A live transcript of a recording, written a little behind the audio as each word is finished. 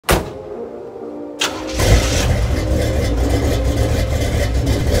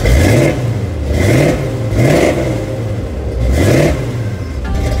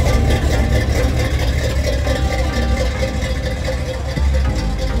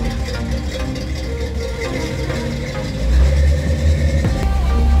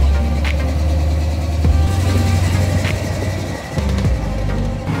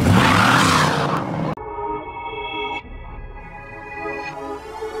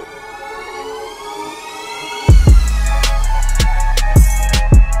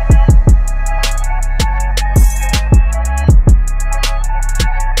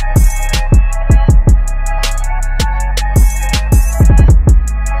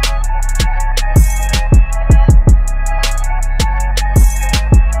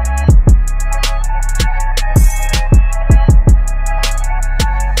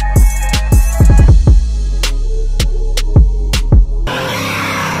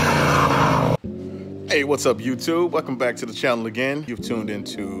Hey, what's up, YouTube? Welcome back to the channel again. You've tuned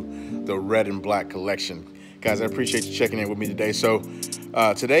into the Red and Black collection. Guys, I appreciate you checking in with me today. So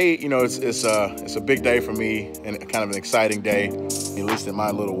today, you know, it's a big day for me and kind of an exciting day, at least in my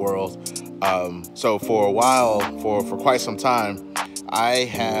little world. So for a while, for quite some time, I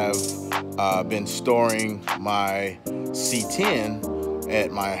have been storing my C10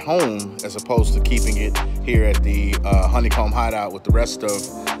 at my home as opposed to keeping it here at the Honey Comb Hideout with the rest of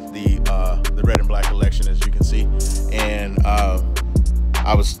the Red and Black collection, as you can see. And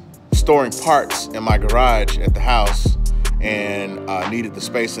I was storing parts in my garage at the house and needed the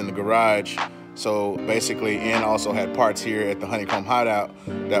space in the garage. So basically, and also had parts here at the Honey Comb Hideout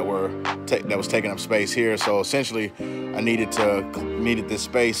that was taking up space here. So essentially, I needed this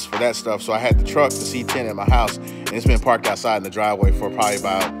space for that stuff. So I had the truck, the C10, at my house, and it's been parked outside in the driveway for probably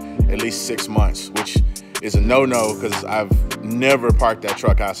about at least 6 months, which is a no-no because I've never parked that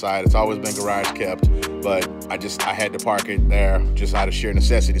truck outside. It's always been garage kept, but I had to park it there just out of sheer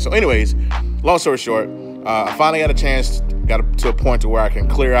necessity. So anyways, long story short, I finally got to a point to where I can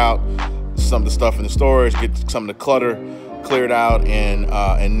clear out some of the stuff in the storage, get some of the clutter cleared out,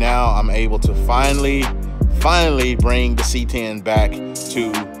 and now I'm able to finally bring the C10 back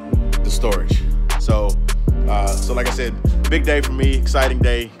to the storage. So like I said, big day for me, exciting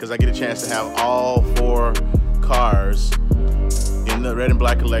day, because I get a chance to have all 4 cars in the Red and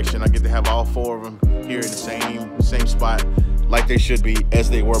Black collection. I get to have all 4 of them here in the same spot, like they should be, as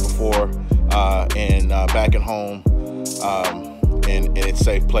they were before, and back at home, and in its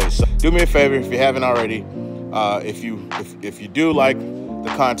safe place. So do me a favor, if you haven't already, if you do like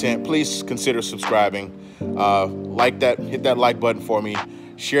the content, please consider subscribing. Hit that like button for me.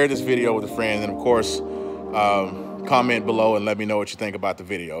 Share this video with a friend, and of course, comment below and let me know what you think about the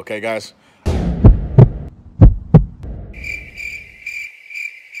video. Okay, guys?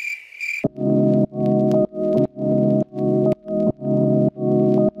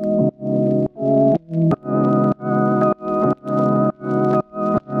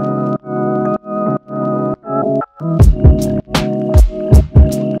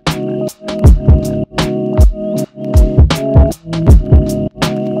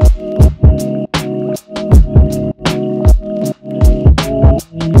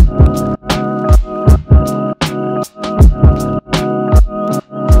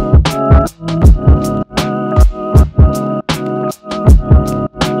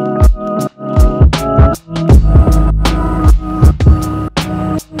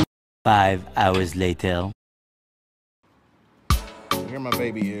 Five hours later. Here my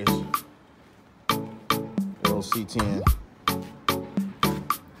baby is. Little C10.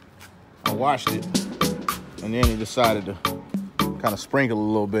 I washed it, and then he decided to kind of sprinkle a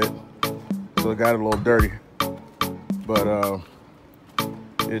little bit, so it got a little dirty. But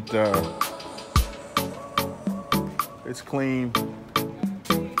it's clean.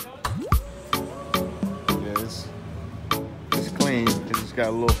 Yeah, it's clean. It just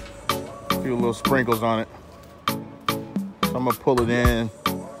got a few little sprinkles on it. So I'm gonna pull it in.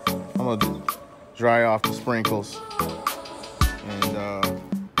 I'm gonna dry off the sprinkles and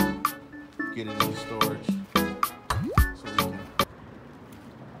get it in storage so we can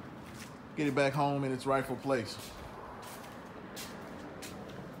get it back home in its rightful place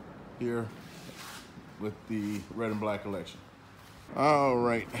here with the Red and Black collection. All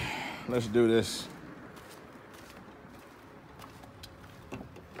right, let's do this.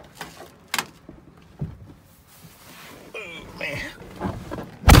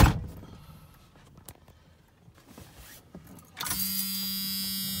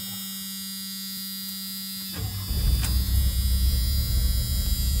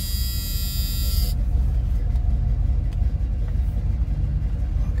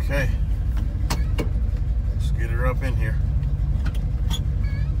 Okay, let's get her up in here.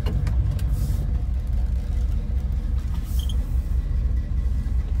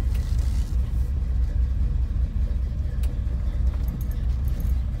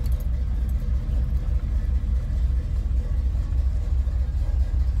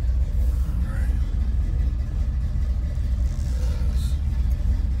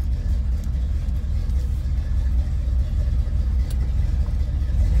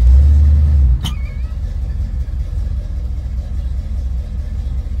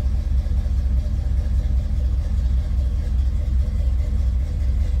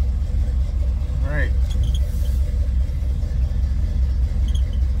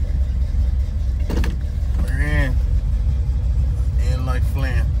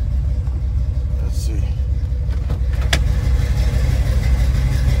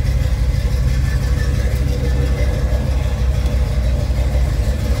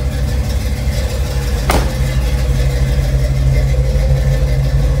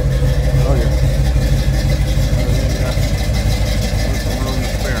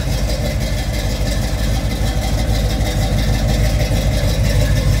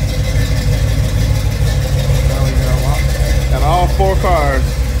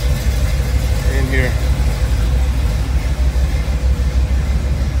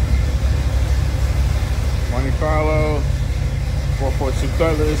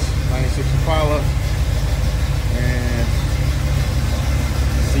 Threadless 96 Impala and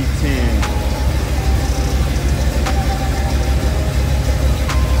C10.